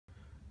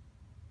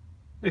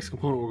Next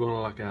component we're going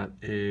to look at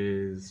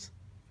is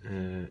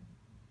an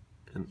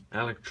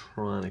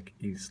electronic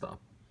e-stop.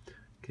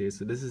 Okay,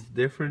 so this is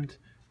different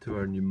to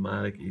our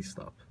pneumatic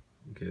e-stop.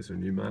 Okay, so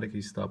pneumatic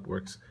e-stop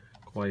works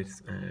quite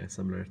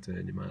similar to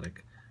a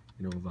pneumatic,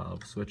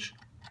 valve switch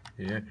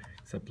here,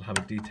 except it'll have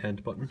a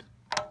detent button.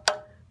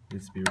 It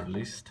needs to be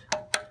released,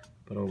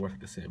 but it'll work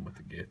the same with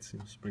the gates,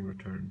 spring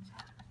return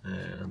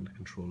and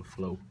control of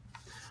flow.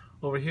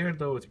 Over here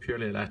though, it's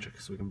purely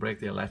electric, so we can break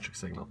the electric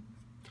signal.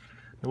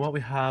 Now what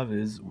we have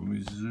is, when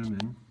we zoom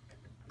in,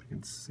 you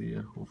can see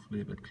it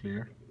hopefully a bit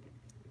clear.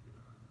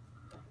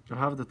 You'll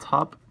have at the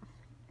top,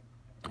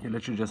 you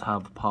literally just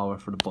have power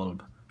for the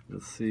bulb.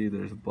 You'll see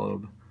there's a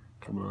bulb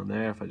coming on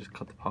there. If I just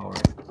cut the power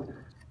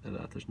like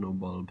that, there's no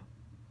bulb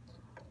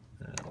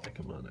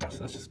coming on there. So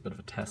that's just a bit of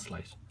a test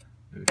light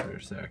maybe for your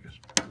circuit.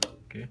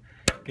 Okay.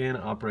 Again,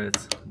 it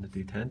operates in the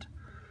detent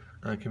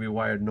and it can be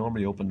wired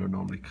normally open or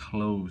normally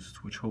closed,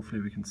 which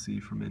hopefully we can see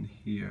from in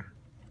here.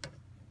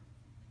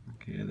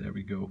 Okay, there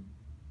we go.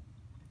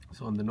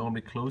 So on the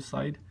normally closed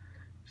side,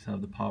 you just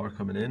have the power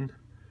coming in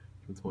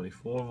from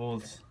 24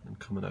 volts and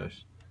coming out,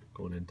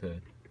 going into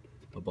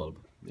a bulb.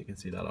 You can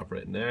see that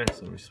operating there,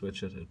 so when we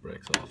switch it, it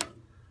breaks off.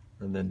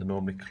 And then the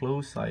normally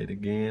closed side,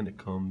 again, it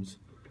comes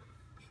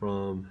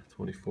from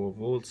 24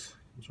 volts,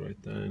 comes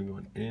right down,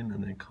 going in,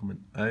 and then coming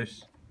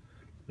out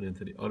and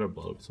into the other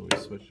bulb. So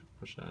we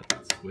push that,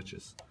 it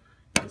switches.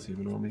 You can see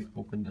the normally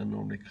open and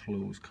normally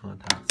closed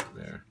contacts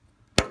there,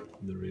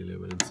 and the relay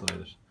went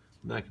inside it.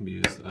 And that can be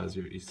used as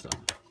your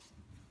e-stop.